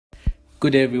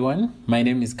Good day, everyone. My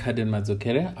name is Kaden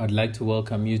Mazokere. I'd like to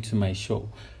welcome you to my show.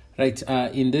 Right,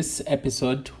 in this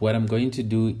episode, what I'm going to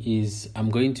do is I'm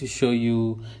going to show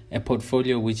you a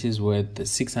portfolio which is worth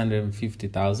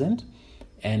 650,000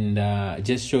 and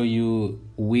just show you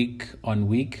week on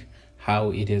week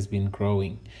how it has been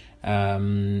growing.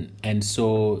 And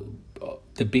so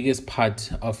the biggest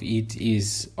part of it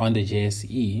is on the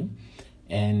JSE.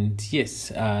 And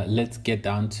yes, let's get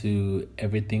down to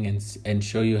everything and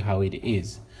show you how it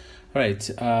is. All right,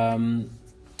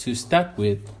 to start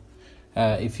with,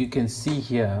 if you can see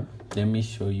here, let me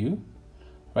show you.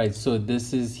 Right, so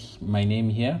this is my name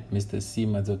here, Mr. C.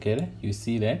 Mazokere. You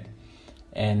see that?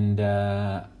 And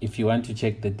if you want to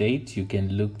check the date, you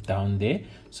can look down there.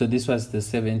 So this was the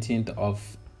 17th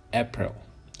of April.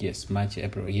 Yes, March,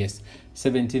 April. Yes,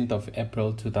 17th of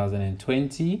April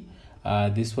 2020.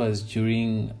 This was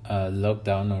during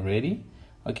lockdown already.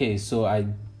 Okay, so I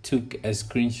took a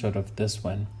screenshot of this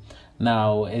one.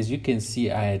 Now, as you can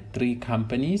see, I had 3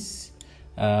 companies.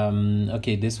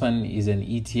 Okay, this one is an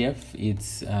ETF.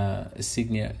 It's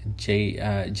Signia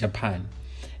Japan.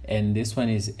 And this one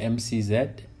is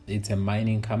MCZ. It's a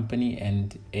mining company,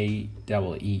 and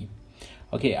AEE.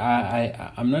 Okay,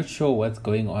 I'm not sure what's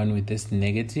going on with this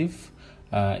negative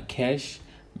cash.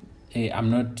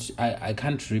 I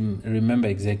can't remember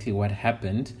exactly what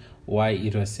happened, why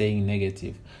it was saying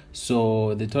negative.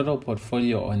 So the total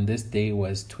portfolio on this day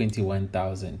was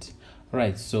 21,000.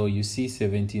 Right, so you see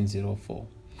 1704.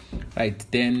 Right,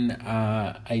 then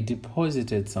I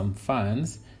deposited some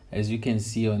funds. As you can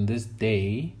see on this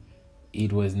day,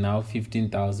 it was now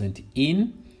 15,000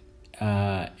 in,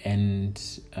 and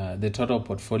the total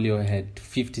portfolio had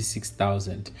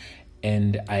 56,000.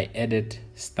 And I added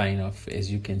Steinhoff,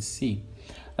 as you can see.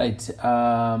 Right,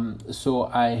 so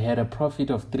I had a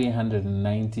profit of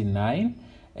 399,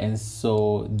 and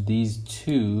so these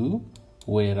two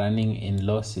were running in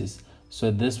losses. So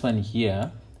this one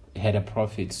here had a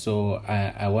profit, so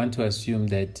I want to assume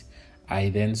that I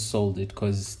then sold it,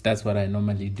 because that's what I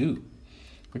normally do.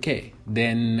 Okay,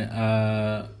 then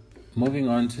moving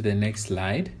on to the next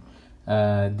slide.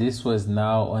 This was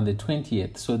now on the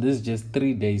 20th, so this is just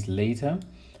 3 days later.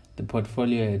 The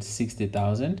portfolio had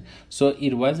 60,000. So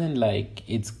it wasn't like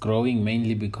it's growing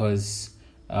mainly because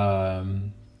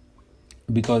of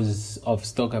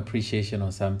stock appreciation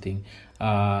or something.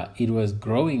 It was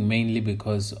growing mainly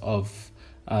because of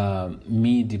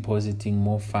me depositing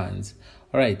more funds.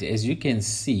 All right, as you can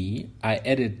see, I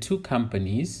added 2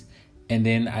 companies, and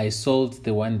then I sold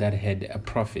the one that had a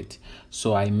profit.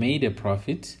 So I made a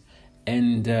profit.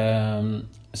 And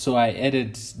so I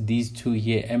added these 2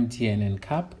 here, MTN and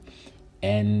CAP.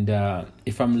 And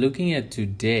if I'm looking at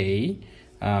today,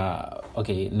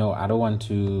 okay, no, I don't want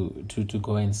to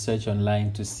go and search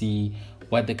online to see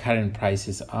what the current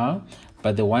prices are.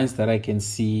 But the ones that I can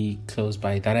see close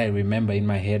by, that I remember in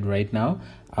my head right now,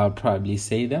 I'll probably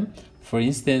say them. For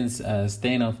instance,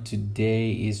 Steinhoff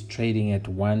today is trading at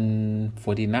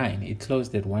 149. It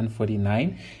closed at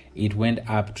 149. It went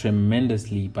up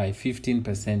tremendously by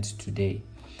 15% today.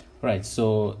 Right,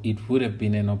 so it would have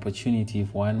been an opportunity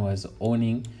if one was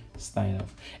owning Steinhoff.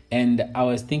 And I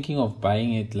was thinking of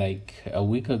buying it like a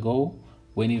week ago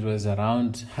when it was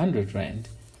around 100 Rand,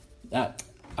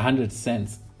 100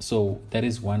 cents. So that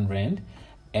is 1 Rand.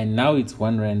 And now it's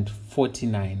 1 Rand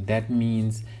 49. That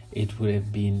means it would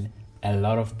have been a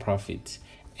lot of profit.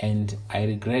 And I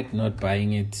regret not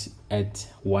buying it at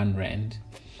 1 Rand.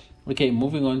 Okay,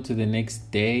 moving on to the next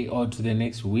day or to the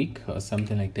next week or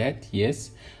something like that.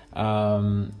 Yes,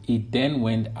 it then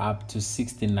went up to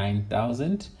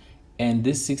 69,000, and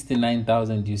this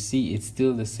 69,000, you see, it's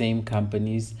still the same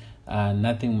companies.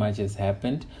 Nothing much has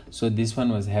happened. So this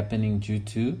one was happening due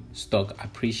to stock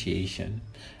appreciation.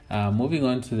 Moving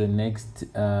on to the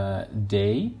next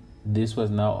day. This was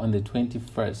now on the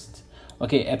 21st.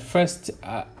 Okay, at first,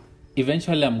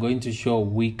 eventually I'm going to show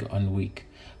week on week,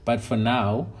 but for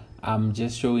now, I'm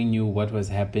just showing you what was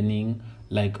happening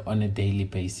like on a daily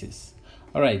basis.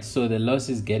 All right, so the loss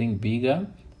is getting bigger,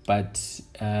 but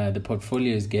the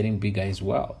portfolio is getting bigger as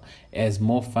well, as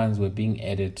more funds were being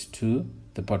added to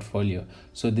the portfolio.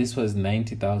 So this was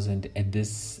 90,000 at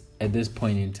this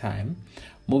point in time.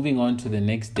 Moving on to the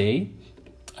next day.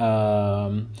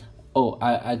 I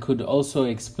could also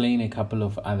explain a couple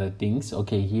of other things.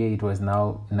 Okay, here it was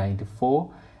now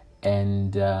 94.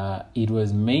 And it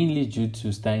was mainly due to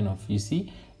Steinhoff. You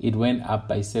see, it went up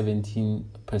by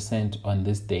 17% on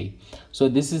this day. So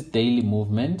this is daily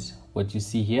movement. What you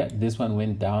see here, this one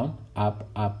went down, up,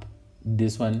 up.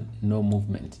 This one, no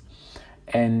movement.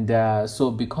 And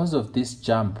so because of this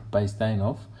jump by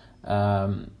Steinhoff,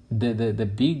 the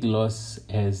big loss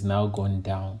has now gone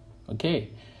down.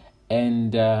 Okay,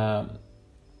 and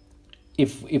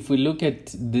if we look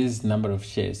at this number of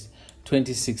shares,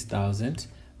 26,000.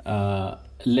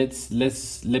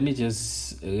 Let me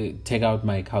just take out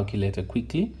my calculator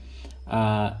quickly.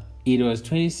 It was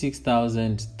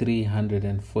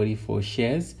 26,344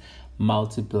 shares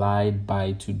multiplied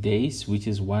by today's, which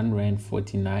is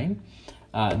R1.49.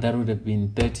 That would have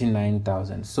been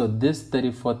 39,000. So this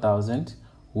 34,000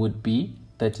 would be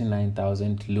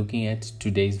 39,000 looking at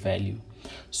today's value.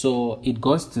 So it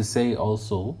goes to say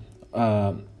also,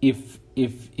 if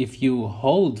you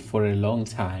hold for a long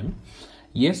time,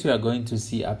 yes, you are going to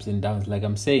see ups and downs. Like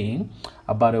I'm saying,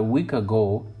 about a week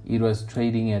ago, it was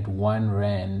trading at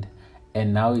R1,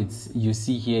 and now you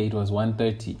see here it was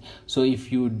 130. So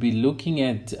if you would be looking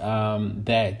at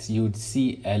that, you would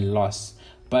see a loss.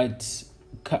 But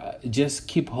just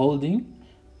keep holding.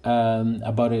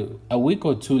 About a week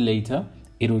or two later,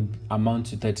 it would amount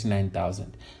to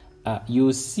 39,000.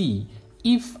 You'll see,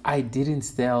 if I didn't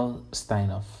sell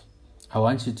Steinhoff, I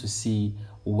want you to see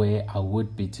where I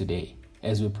would be today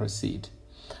as we proceed.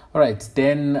 All right,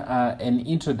 then an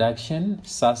introduction,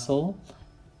 Sassel,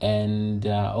 and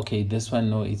okay, this one,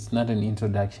 no, it's not an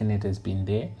introduction, it has been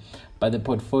there, but the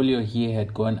portfolio here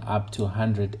had gone up to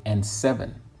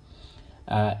 107,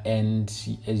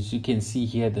 and as you can see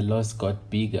here, the loss got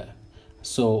bigger.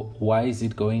 So why is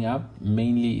it going up?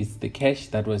 Mainly it's the cash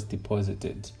that was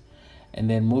deposited. And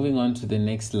then moving on to the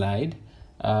next slide,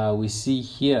 we see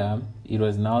here it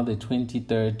was now the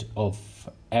 23rd of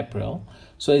April,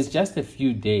 so it's just a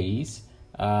few days,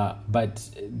 but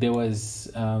there were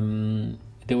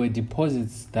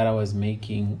deposits that I was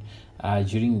making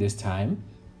during this time,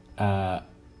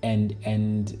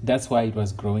 and that's why it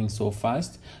was growing so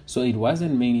fast. So it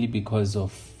wasn't mainly because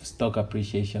of stock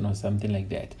appreciation or something like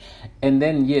that. And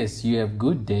then yes, you have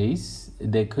good days,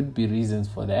 there could be reasons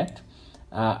for that.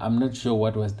 I'm not sure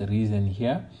what was the reason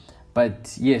here,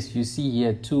 but yes, you see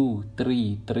here 2,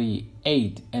 3, 3,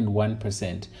 8 and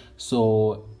 1%.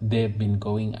 So they've been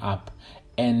going up.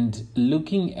 And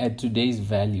looking at today's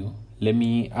value,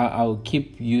 I'll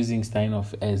keep using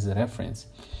Steinhoff as a reference.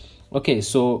 Okay,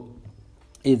 so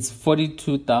it's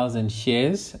 42,000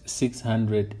 shares,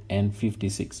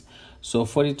 656. So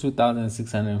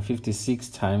 42,656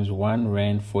 times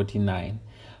R1.49.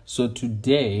 So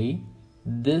today,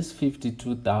 this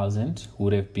 52,000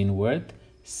 would have been worth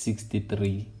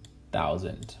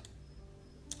 63,000.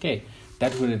 Okay,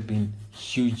 that would have been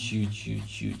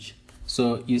huge.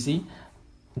 So you see,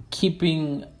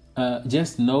 keeping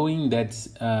just knowing that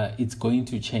it's going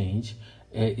to change,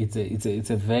 it's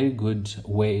a very good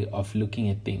way of looking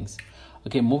at things.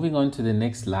 Okay, moving on to the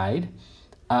next slide.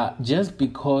 Just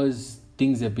because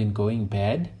things have been going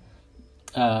bad,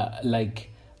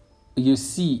 like you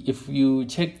see, if you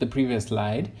check the previous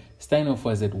slide, Steinhoff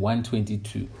was at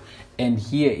 122, and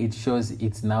here it shows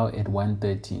it's now at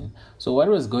 113. So what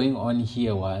was going on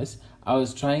here was, I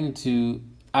was trying to,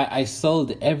 I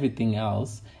sold everything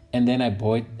else, and then I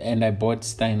bought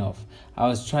Steinhoff. I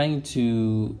was trying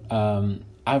to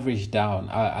average down.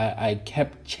 I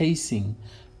kept chasing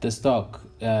the stock,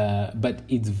 but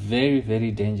it's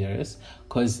very dangerous,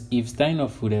 because if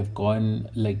Steinhoff would have gone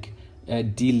like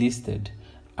delisted,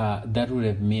 that would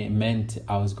have meant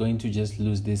I was going to just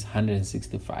lose this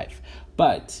 165.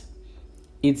 But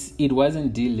it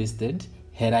wasn't delisted.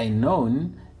 Had I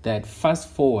known that, fast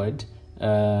forward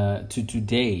to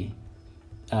today,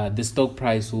 the stock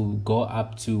price will go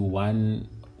up to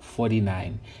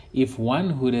 149. If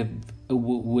one would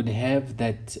have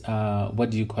that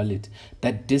what do you call it,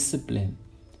 that discipline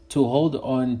to hold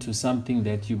on to something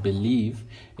that you believe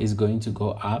is going to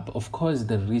go up, of course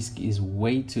the risk is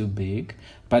way too big,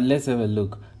 but let's have a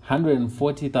look.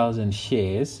 140,000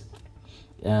 shares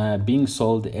being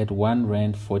sold at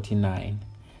R1.49.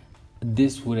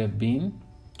 This would have been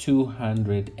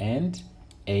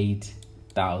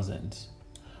 208,000.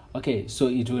 Okay, so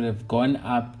it would have gone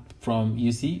up from,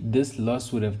 you see, this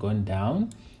loss would have gone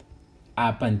down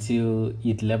up until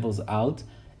it levels out,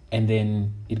 and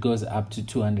then it goes up to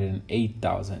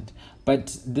 208,000.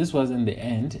 But this wasn't the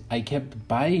end. I kept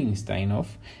buying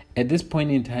Steinhoff. At this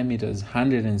point in time, it was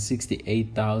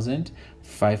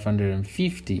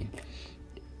 168,550.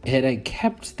 Had I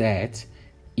kept that,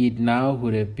 it now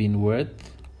would have been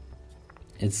worth,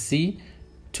 let's see,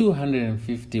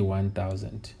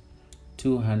 251,000.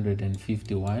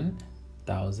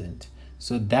 251,000.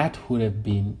 So that would have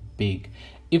been big.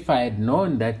 if I had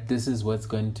known that this is what's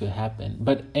going to happen.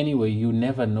 But anyway, you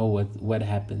never know what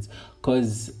happens,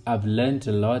 because I've learned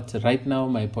a lot. Right now,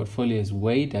 my portfolio is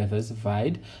way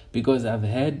diversified because I've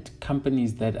had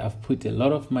companies that I've put a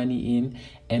lot of money in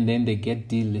and then they get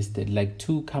delisted. Like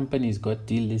 2 companies got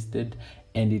delisted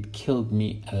and it killed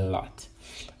me a lot.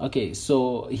 Okay,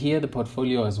 so here the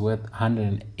portfolio was worth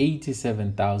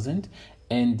 187,000.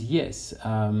 And yes,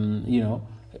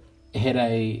 had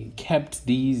I kept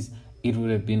these, it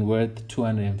would have been worth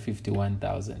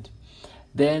 251,000.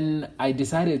 Then I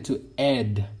decided to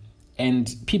add, and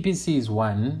PPC is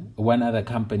one other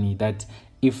company that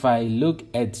if I look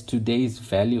at today's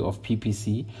value of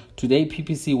PPC, today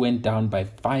PPC went down by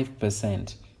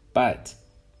 5%, but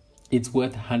it's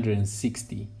worth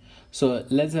 160. So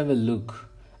let's have a look.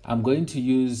 I'm going to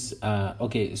use,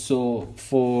 let's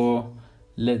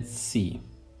see.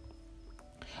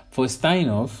 For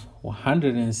Steinhoff,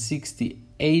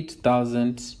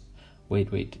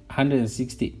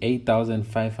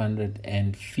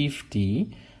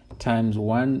 168,550 times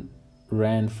 1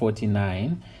 Rand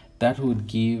 49, that would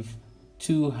give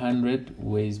 200,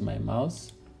 where's my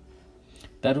mouse?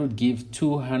 That would give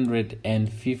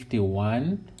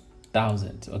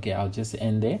 251,000. Okay, I'll just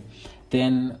end there.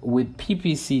 Then with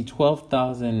PPC,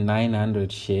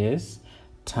 12,900 shares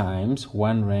times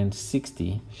 1 Rand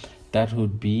 60, that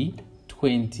would be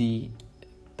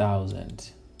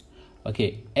 20,000.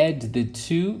 Okay, add the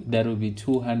 2, that would be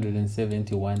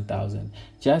 271,000.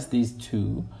 Just these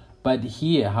 2, but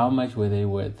here, how much were they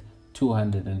worth?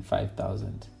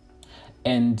 205,000.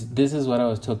 And this is what I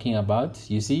was talking about.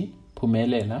 You see,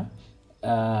 Phumelela,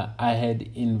 I had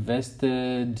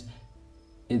invested,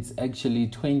 it's actually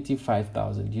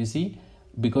 25,000. You see,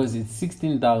 because it's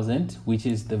 16,000, which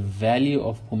is the value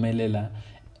of Phumelela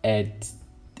at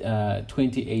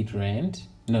 28 Rand.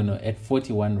 No, at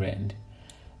 41 Rand.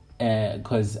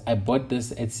 Because I bought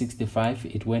this at 65,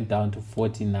 it went down to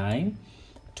 41,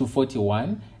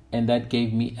 and that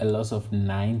gave me a loss of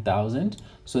 9,000.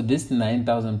 So this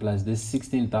 9,000 plus this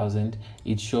 16,000,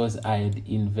 it shows I had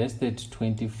invested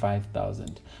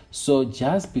 25,000. So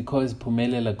just because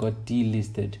Phumelela got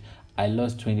delisted, I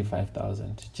lost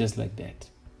 25,000, just like that.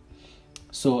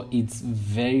 So it's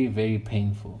very, very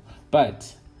painful.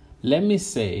 But let me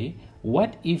say,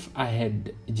 what if I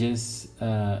had just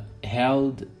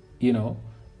held,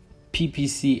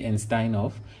 PPC and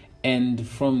Steinhoff, and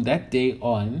from that day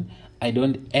on, I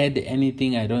don't add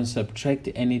anything, I don't subtract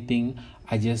anything,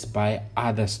 I just buy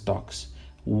other stocks?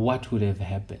 What would have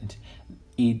happened?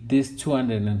 This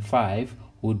 205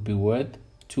 would be worth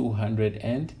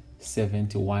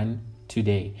 271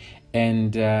 today.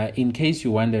 And in case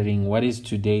you're wondering, what is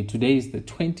today? Today is the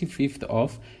 25th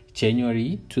of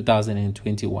January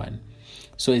 2021.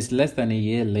 So it's less than a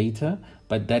year later,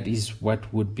 but that is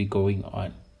what would be going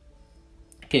on.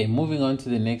 Okay, moving on to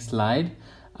the next slide.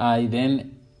 I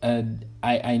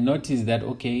noticed that,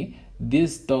 okay,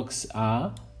 these stocks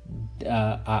are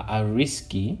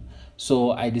risky.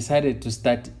 So I decided to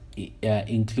start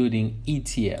including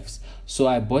ETFs. So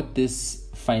I bought this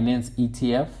finance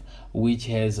ETF, which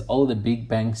has all the big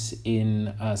banks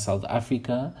in South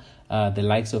Africa, the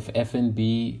likes of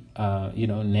FNB,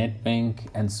 Nedbank,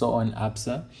 and so on,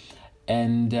 ABSA.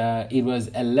 And it was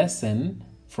a lesson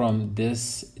from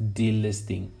this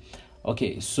delisting.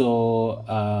 Okay, so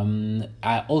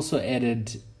I also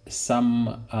added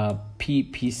some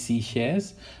PPC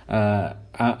shares.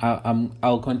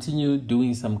 I'll continue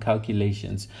doing some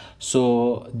calculations.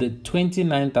 So the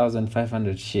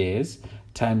 29,500 shares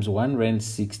times 1 Rand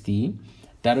 60,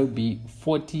 that would be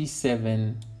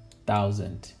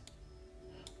 47,000.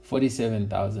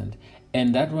 47,000.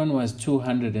 And that one was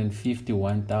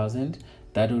 251,000.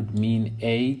 That would mean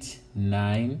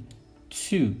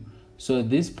 892. So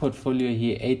this portfolio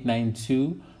here,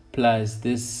 892 plus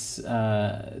this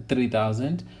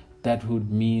 3,000, that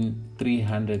would mean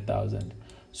 300,000.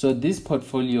 So this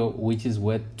portfolio, which is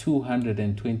worth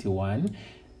 221,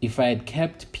 if I had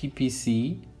kept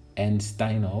PPC and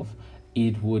Steinhoff,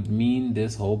 it would mean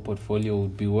this whole portfolio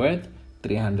would be worth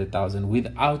 300,000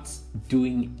 without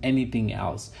doing anything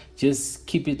else. Just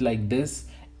keep it like this,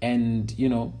 and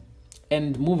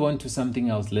and move on to something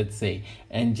else, let's say,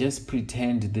 and just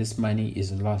pretend this money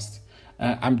is lost.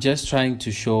 I'm just trying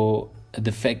to show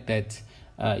the fact that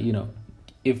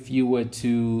if you were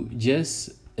to just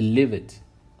leave it,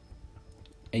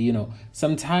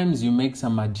 sometimes you make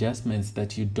some adjustments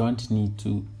that you don't need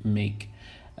to make,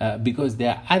 because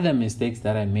there are other mistakes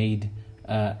that I made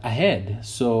ahead.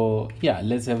 So yeah,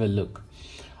 let's have a look.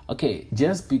 Okay,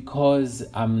 just because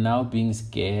I'm now being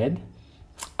scared,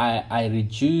 I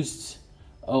reduced.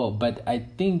 Oh, but I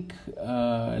think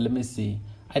let me see.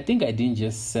 I think I didn't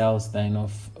just sell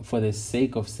Steinhoff for the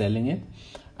sake of selling it.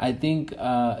 I think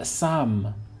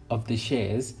some of the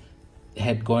shares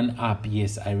had gone up.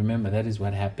 Yes, I remember that is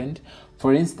what happened.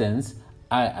 For instance,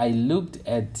 I looked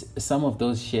at some of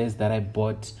those shares that I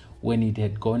bought when it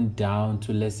had gone down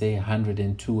to, let's say,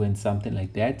 102 and something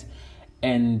like that.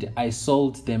 And I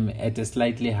sold them at a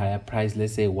slightly higher price,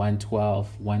 let's say 112,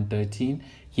 113.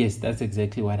 Yes, that's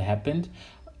exactly what happened.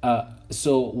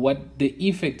 So what the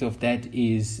effect of that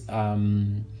is,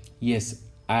 yes,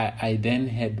 I then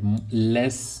had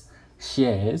less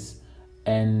shares,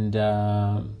 and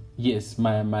yes,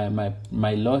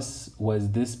 my loss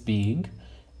was this big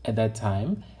at that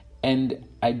time, and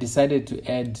I decided to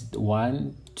add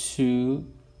 1, 2,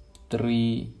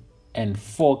 3, and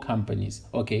 4 companies.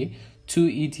 Okay, 2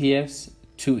 ETFs,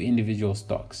 2 individual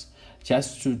stocks,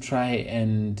 just to try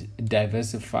and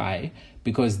diversify,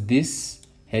 because this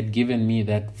had given me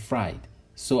that fright.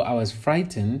 So I was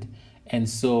frightened, and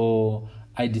so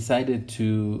I decided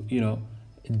to,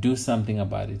 do something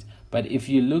about it. But if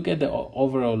you look at the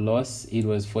overall loss, it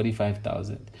was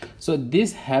 45,000. So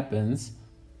this happens,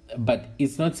 but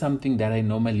it's not something that I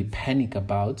normally panic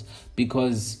about,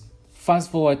 because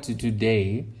fast forward to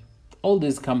today, all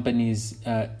these companies,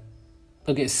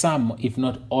 some, if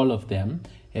not all of them,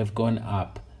 have gone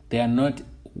up. They are not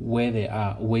where they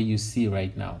are, where you see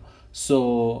right now.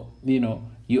 So,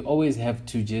 you always have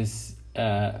to just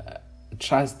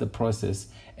trust the process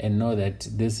and know that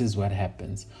this is what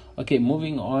happens. Okay,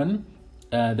 moving on.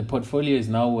 The portfolio is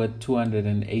now worth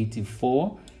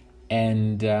 284,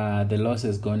 and the loss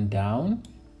has gone down.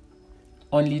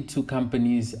 Only 2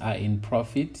 companies are in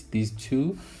profit. These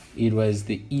 2, it was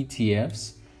the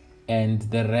ETFs, and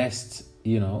the rest,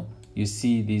 you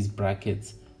see these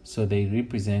brackets, so they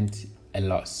represent a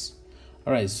loss.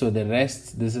 All right, so the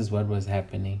rest, this is what was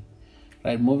happening.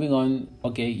 Right, moving on.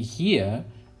 Okay, here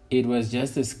it was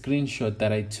just a screenshot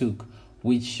that I took,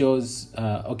 which shows,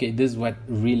 this is what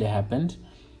really happened.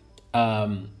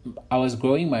 I was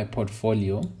growing my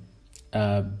portfolio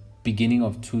beginning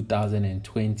of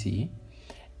 2020.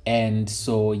 And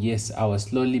so, yes, I was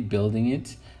slowly building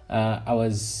it. I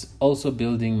was also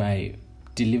building my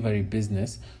delivery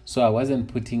business. So I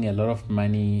wasn't putting a lot of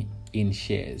money in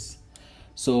shares.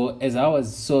 So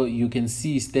so you can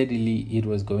see steadily it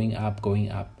was going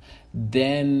up.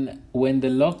 Then when the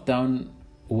lockdown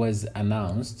was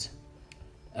announced,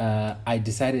 I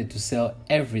decided to sell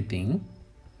everything,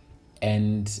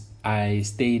 and I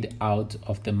stayed out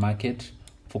of the market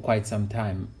for quite some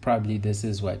time. Probably this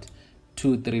is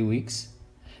 2-3 weeks.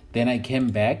 Then I came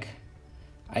back.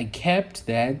 I kept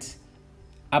that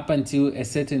up until a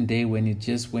certain day when it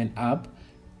just went up,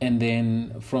 and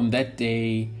then from that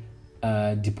day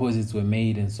deposits were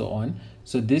made and so on.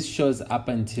 So this shows up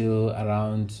until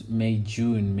around May,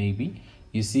 June maybe.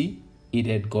 You see, it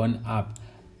had gone up.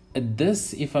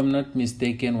 This, if I'm not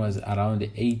mistaken, was around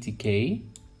 80k,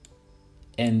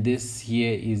 and this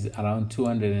here is around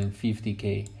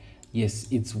 250k. Yes,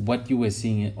 it's what you were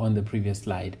seeing on the previous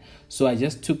slide. So I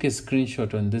just took a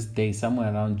screenshot on this day,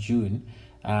 somewhere around June,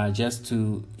 just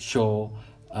to show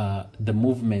the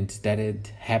movement that had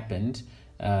happened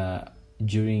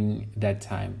during that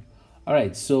time. All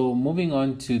right, so moving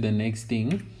on to the next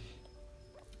thing,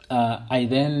 I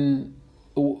then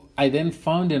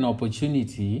found an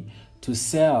opportunity to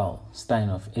sell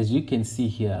Steinhoff. As you can see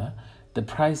here, the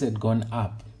price had gone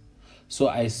up. So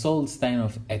I sold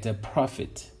Steinhoff at a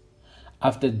profit.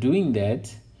 After doing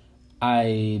that,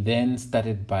 I then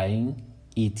started buying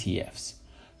ETFs.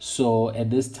 So at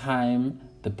this time,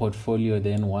 the portfolio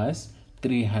then was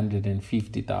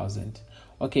 350,000.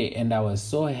 Okay, and I was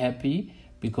so happy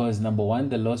because number one,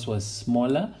 the loss was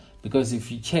smaller, because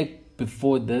if you check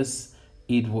before this,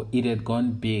 it had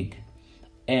gone big.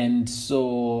 And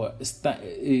so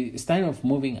Steinhoff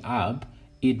moving up,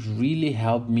 it really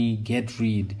helped me get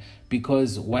rid,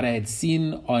 because what I had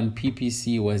seen on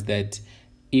PPC was that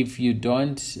if you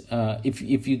don't, if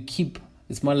you keep,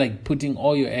 it's more like putting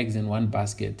all your eggs in one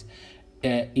basket.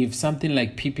 If something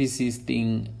like PPC's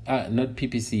thing, not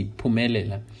PPC,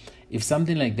 Pumelela, if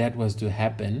something like that was to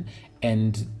happen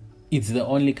and it's the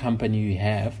only company you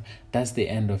have, that's the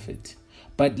end of it.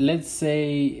 But let's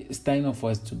say Steinhoff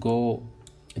was to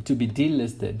be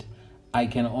delisted, I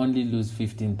can only lose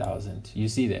 15,000. You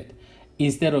see that?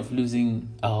 Instead of losing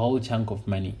a whole chunk of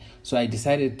money. So I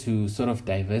decided to sort of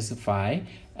diversify,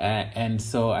 and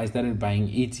so I started buying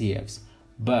ETFs.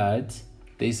 But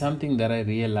there's something that I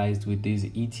realized with these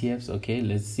ETFs. Okay,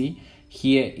 let's see.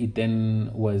 Here it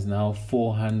then was now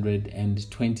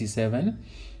 427.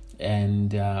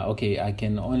 And okay, I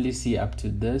can only see up to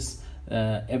this.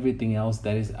 Everything else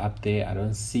that is up there, I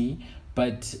don't see.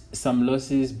 but some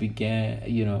losses began,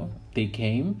 they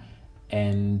came,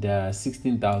 and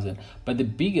 16,000. But the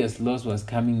biggest loss was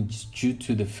coming due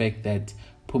to the fact that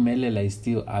Phumelela is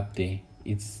still up there.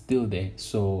 It's still there.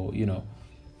 So,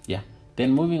 yeah.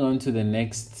 Then moving on to the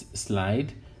next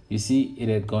slide, you see it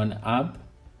had gone up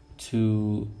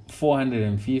to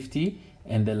 450,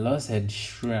 and the loss had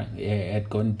shrunk, had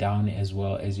gone down as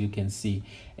well, as you can see.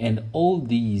 And all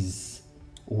these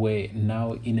were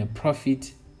now in a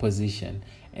profit position,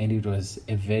 and it was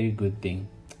a very good thing.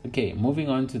 Okay, moving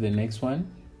on to the next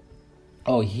one.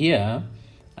 Oh, here,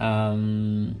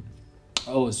 so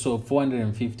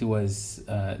 450 was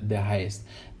the highest.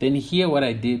 Then here, what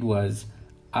I did was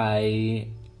I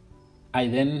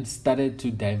then started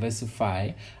to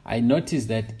diversify. I noticed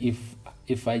that if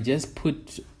I just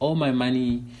put all my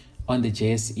money on the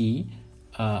JSE,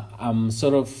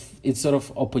 it's sort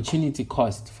of opportunity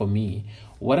cost for me.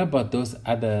 What about those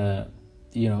other,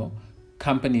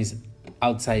 companies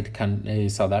outside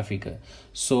South Africa?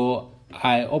 So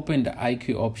I opened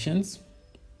IQ options,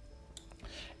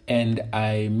 and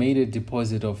I made a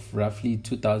deposit of roughly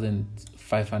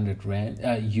 2,500 rand,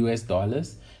 US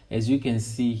dollars. As you can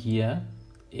see here,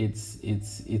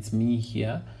 it's me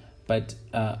here, but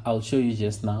I'll show you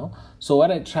just now. So what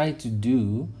I tried to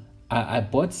do, I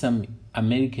bought some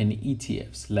American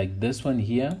ETFs, like this one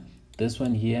here, this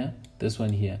one here, this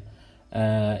one here,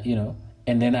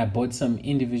 and then I bought some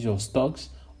individual stocks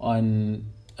on,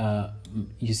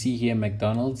 you see here,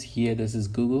 McDonald's, here, this is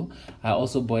Google. I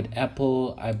also bought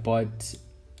Apple, I bought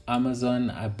Amazon,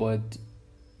 I bought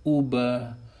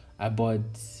Uber, I bought,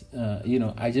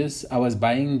 I was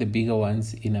buying the bigger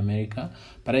ones in America,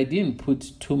 but I didn't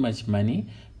put too much money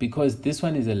because this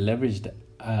one is a leveraged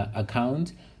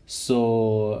account.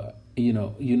 So, you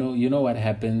know what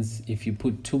happens if you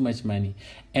put too much money.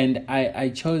 And I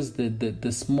chose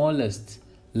the smallest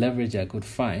leverage I could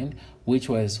find, which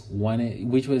was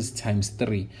times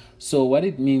 3. So what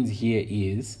it means here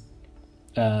is,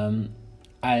 I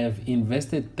have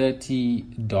invested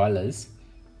 $30.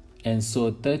 And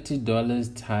so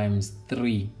 $30 times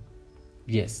 3,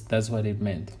 yes, that's what it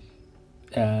meant.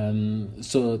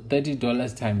 So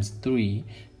 $30 times 3,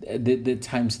 the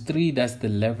times 3, that's the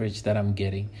leverage that I'm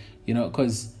getting.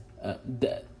 Because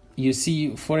you see,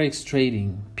 forex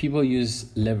trading, people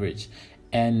use leverage,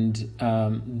 and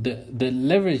the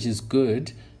leverage is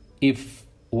good if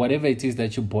whatever it is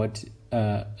that you bought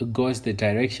goes the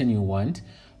direction you want.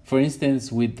 For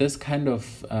instance, with this kind of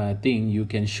thing, you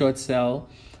can short sell,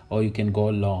 or you can go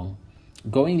long.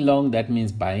 Going long, that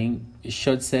means buying.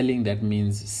 Short selling, that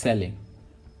means selling.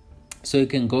 So you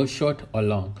can go short or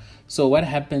long. So what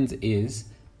happens is,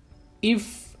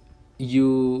 if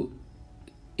you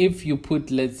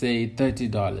put, let's say,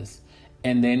 $30,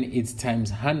 and then it's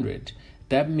times 100,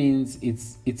 that means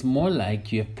it's more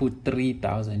like you have put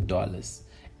 $3,000.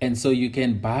 And so you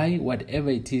can buy whatever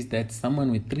it is that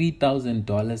someone with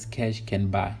 $3,000 cash can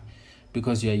buy,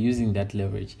 because you are using that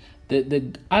leverage.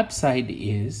 The upside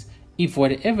is, if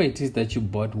whatever it is that you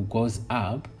bought goes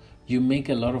up, you make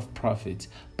a lot of profit.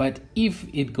 But if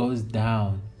it goes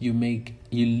down, you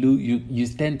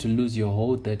tend to lose your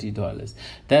whole $30.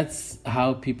 That's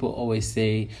how people always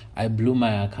say, I blew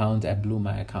my account.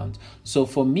 So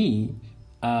for me,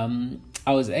 I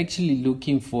was actually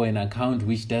looking for an account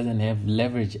which doesn't have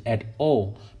leverage at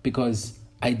all, because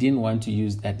I didn't want to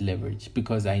use that leverage,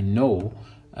 because I know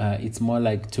it's more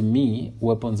like, to me,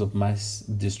 weapons of mass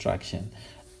destruction.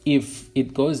 If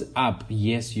it goes up,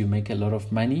 yes, you make a lot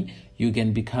of money. You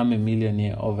can become a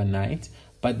millionaire overnight.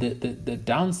 But the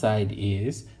downside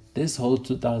is, this whole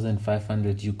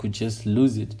 2,500, you could just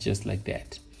lose it just like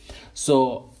that.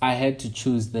 So I had to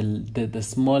choose the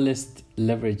smallest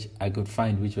leverage I could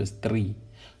find, which was 3.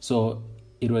 So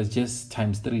it was just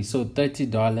times 3. So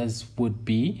 $30 would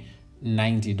be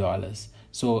 $90.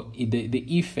 So the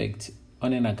effect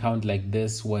on an account like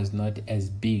this was not as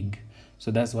big. So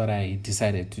that's what I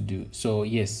decided to do. So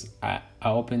yes, I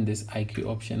opened this IQ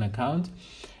option account,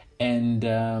 and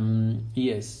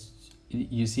yes,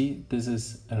 you see, this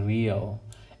is real,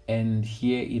 and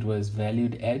here it was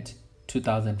valued at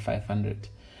 2,500.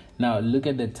 Now look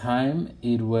at the time,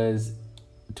 it was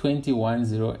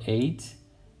 21:08,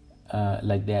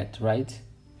 like that, right?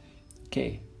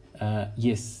 Okay.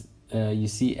 Yes, you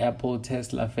see Apple,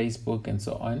 Tesla, Facebook, and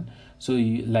so on. So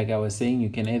you, like I was saying, you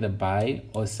can either buy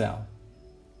or sell.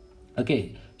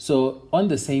 Okay, so on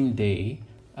the same day,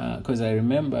 because I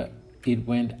remember it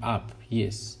went up,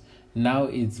 yes, now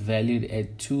it's valued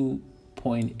at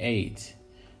 2.8,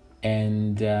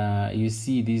 and you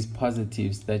see these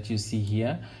positives that you see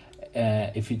here.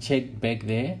 If you check back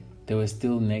there, there were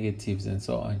still negatives and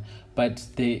so on. But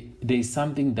there's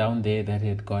something down there that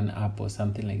had gone up or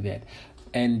something like that.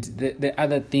 And the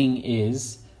other thing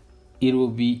is, it will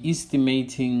be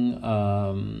estimating,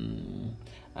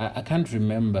 I can't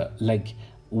remember, like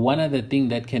one other thing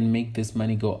that can make this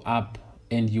money go up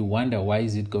and you wonder why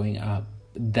is it going up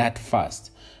that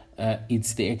fast.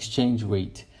 It's the exchange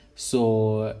rate.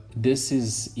 So this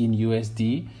is in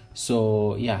USD.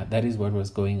 So yeah, that is what was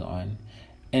going on.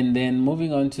 And then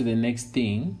moving on to the next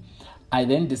thing, I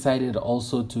then decided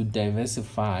also to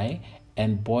diversify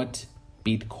and bought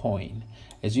Bitcoin.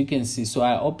 As you can see, so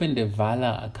I opened a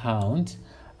Vala account,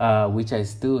 which I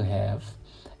still have.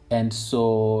 And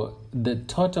so the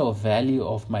total value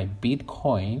of my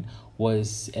Bitcoin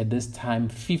was at this time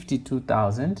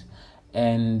 52,000.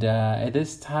 And at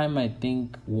this time, I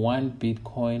think one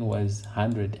Bitcoin was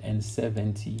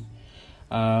 170.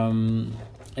 And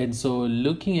so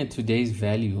looking at today's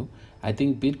value, I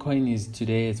think Bitcoin is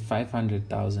today at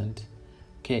 500,000.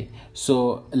 Okay,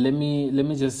 so let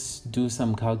me just do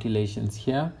some calculations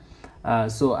here.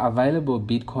 So available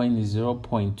Bitcoin is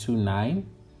 0.29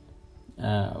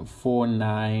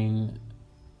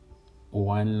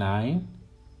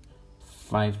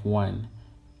 491951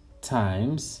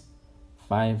 times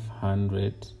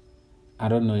 500. I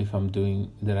don't know if I'm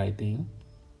doing the right thing.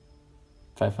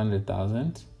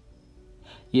 500,000.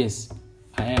 Yes,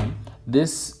 I am.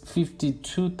 This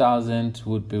 52,000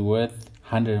 would be worth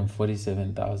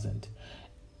 147,000.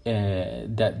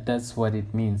 That's what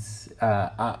it means.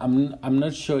 I'm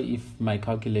not sure if my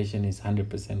calculation is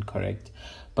 100% correct,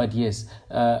 but yes.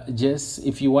 Just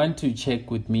if you want to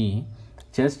check with me,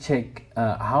 just check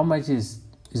how much is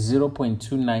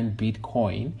 0.29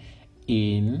 Bitcoin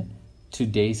in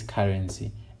today's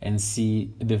currency and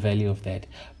see the value of that.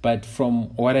 But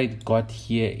from what I got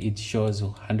here, it shows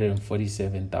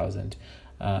 147,000.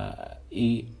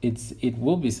 It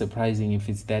will be surprising if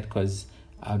it's that, because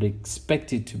I would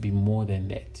expect it to be more than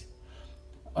that.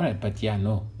 All right, but yeah,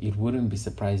 no, it wouldn't be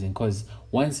surprising, because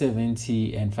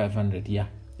 170 and 500, yeah,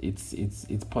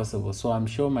 it's possible. So I'm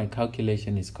sure my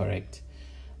calculation is correct.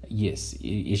 Yes,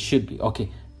 it should be.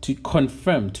 Okay, to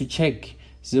confirm, to check,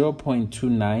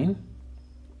 0.29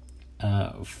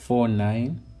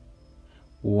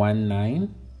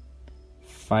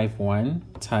 491951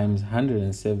 times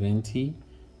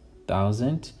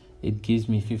 170,000, it gives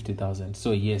me 50,000.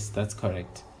 So yes, that's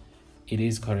correct. It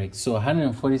is correct. So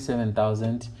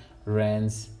 147,000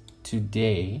 rands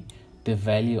today, the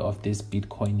value of this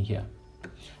Bitcoin here.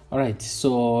 All right,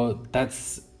 so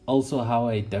that's also how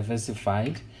I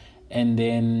diversified. And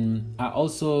then I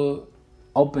also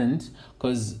opened,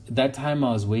 because that time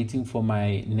I was waiting for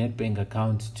my NetBank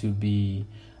account to be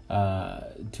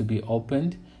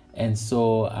opened, and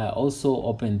so I also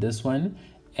opened this one,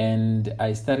 and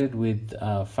I started with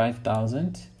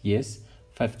 5,000. Yes,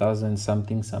 5,000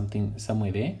 something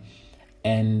somewhere there.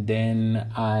 And then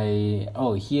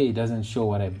here it doesn't show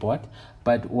what I bought,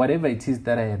 but whatever it is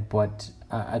that I had bought,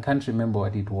 I can't remember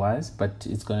what it was, but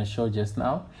it's going to show just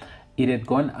now. It had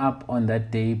gone up on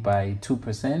that day by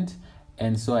 2%,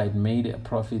 and so I'd made a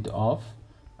profit of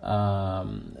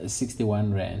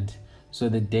 61 Rand. So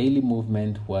the daily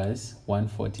movement was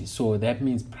 140. So that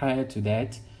means prior to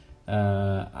that,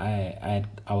 I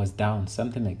was down,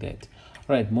 something like that.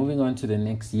 All right, moving on to the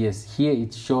next. Yes, here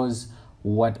it shows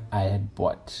what I had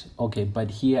bought. Okay, but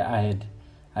here I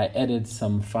added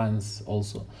some funds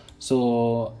also.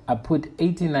 So I put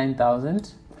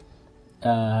 89,000,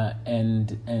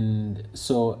 and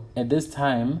so at this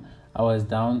time I was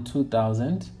down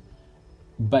 2,000.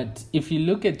 But if you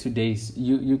look at today's,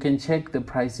 you can check the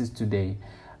prices today.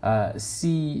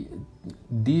 See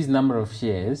these number of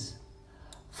shares.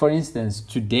 For instance,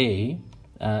 today,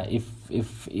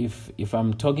 if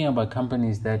I'm talking about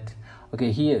companies that,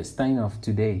 okay, here Steinhoff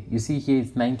today, you see here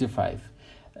it's 95.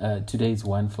 Today it's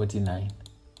 149.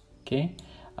 Okay.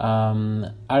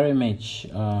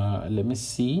 RMH, let me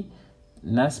see.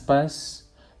 Naspas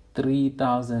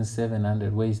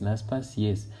 3,700. Where is Naspas?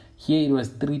 Yes. Here it was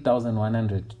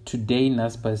 3,100. Today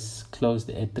Naspas closed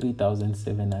at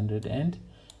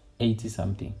 3,780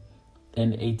 something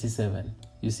and 87.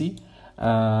 You see?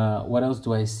 What else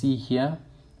do I see here?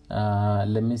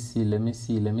 Let me see.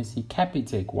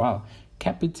 Capitec. Wow.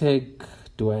 Capitec,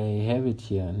 do I have it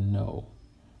here? No.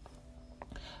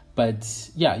 But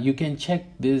yeah, you can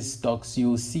check these stocks.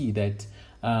 You'll see that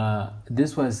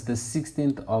this was the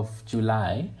 16th of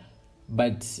July,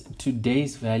 but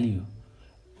today's value,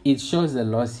 it shows a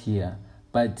loss here.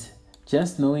 But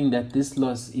just knowing that this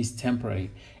loss is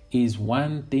temporary is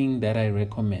one thing that I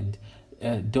recommend.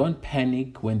 Don't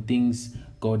panic when things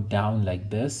go down like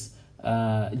this.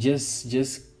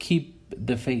 Just keep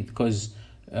the faith, because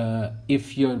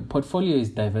if your portfolio is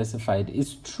diversified,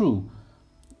 it's true.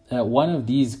 One of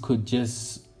these could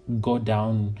just go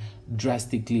down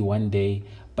drastically one day,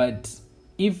 but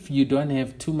if you don't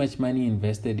have too much money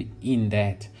invested in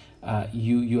that,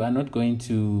 you are not going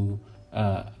to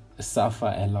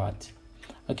suffer a lot.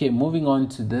 Okay, moving on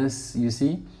to this, you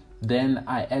see, then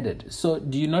I added. So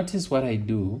do you notice what I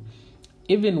do?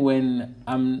 Even when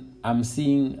I'm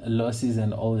seeing losses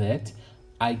and all that,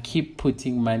 I keep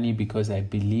putting money because I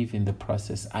believe in the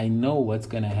process. I know what's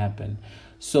going to happen.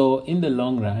 So in the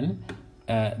long run,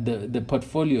 the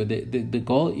portfolio, the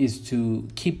goal is to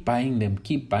keep buying them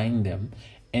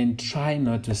and try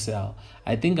not to sell.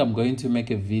 I think I'm going to make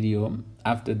a video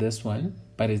after this one,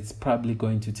 but it's probably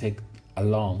going to take a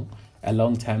long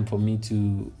time for me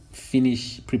to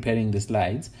finish preparing the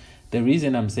slides. The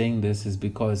reason I'm saying this is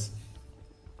because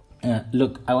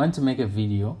look, I want to make a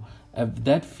video.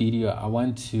 That video, I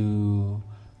want to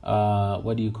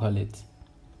what do you call it?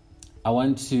 I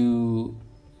want to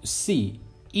see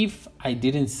if I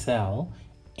didn't sell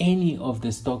any of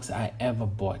the stocks I ever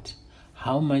bought,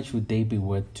 how much would they be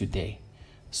worth today?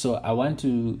 So I want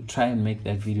to try and make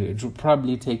that video. It will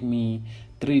probably take me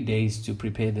 3 days to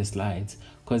prepare the slides,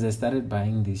 because I started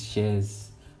buying these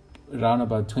shares around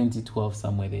about 2012,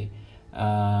 somewhere there.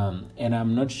 And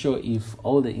I'm not sure if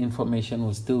all the information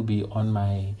will still be on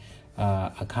my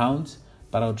account,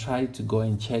 but I'll try to go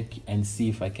and check and see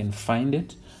if I can find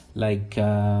it. Like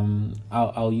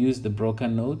I'll use the broker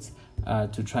notes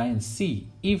to try and see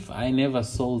if I never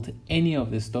sold any of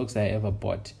the stocks I ever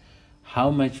bought,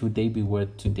 how much would they be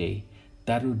worth today?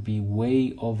 That would be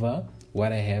way over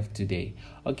what I have today.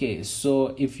 Okay,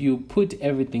 so if you put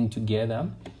everything together,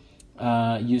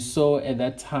 you saw at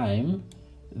that time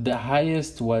the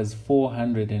highest was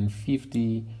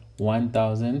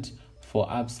 451,000 for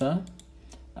ABSA.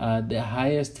 The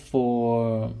highest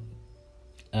for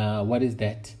what is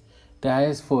that? The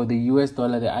highest for the US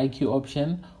dollar, the IQ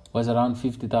option, was around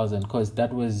 50,000, because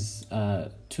that was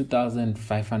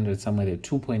 2,500 somewhere there,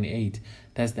 2.8.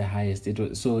 That's the highest. It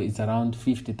was, so it's around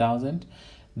 50,000.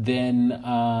 Then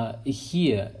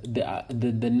here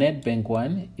the net bank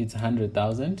one, it's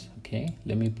 100,000. Okay,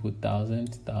 let me put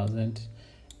 1,000 and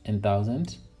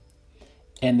 1,000.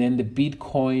 And then the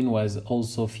Bitcoin was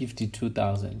also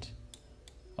 52,000.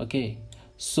 Okay,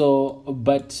 so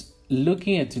but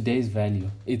looking at today's value,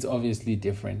 it's obviously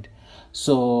different.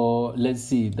 So let's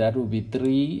see, that would be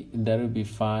 3, that would be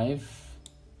 5,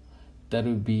 that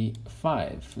would be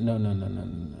 5. No.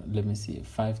 Let me see,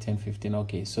 5, 10, 15.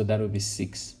 Okay, so that would be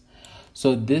 6.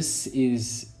 So this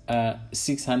is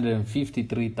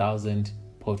 653,000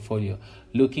 portfolio,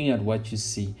 looking at what you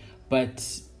see.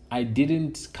 But I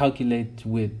didn't calculate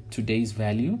with today's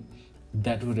value.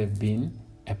 That would have been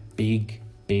a big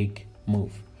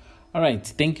move. All right,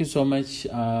 thank you so much.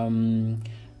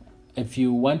 If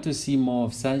you want to see more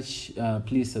of such,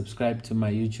 please subscribe to my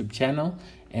YouTube channel,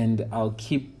 and I'll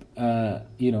keep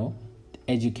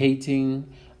educating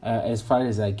as far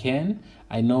as I can.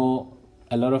 I know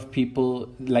a lot of people,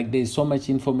 like, there's so much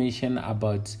information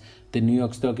about the New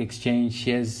York Stock Exchange,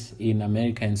 shares in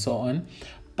America, and so on,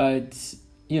 but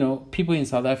people in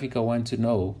South Africa want to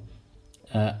know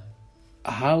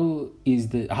how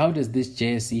does this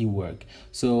JSE work?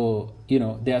 So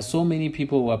there are so many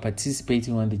people who are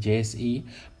participating on the JSE,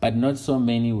 but not so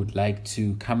many would like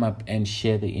to come up and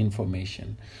share the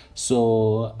information.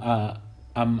 So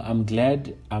I'm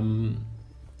glad I'm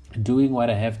doing what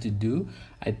I have to do.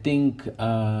 I think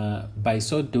by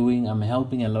so doing, I'm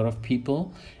helping a lot of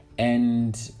people.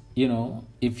 And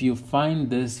if you find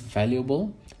this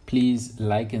valuable, please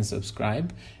like and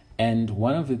subscribe. And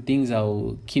one of the things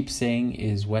I'll keep saying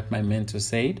is what my mentor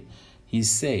said. He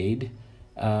said,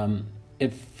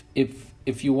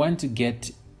 if you want to get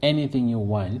anything you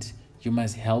want, you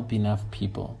must help enough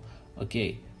people.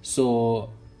 Okay,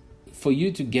 so for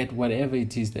you to get whatever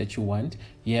it is that you want,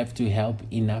 you have to help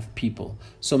enough people.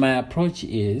 So my approach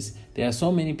is, there are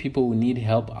so many people who need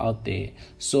help out there.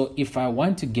 So if I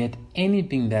want to get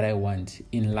anything that I want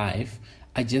in life,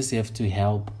 I just have to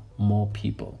help more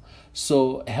people.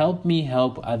 So help me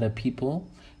help other people.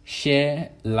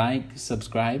 Share, like,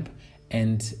 subscribe,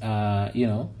 and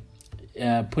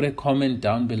put a comment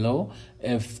down below.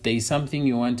 If there's something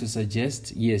you want to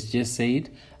suggest, yes, just say it,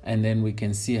 and then we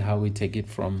can see how we take it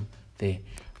from there.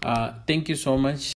 Thank you so much.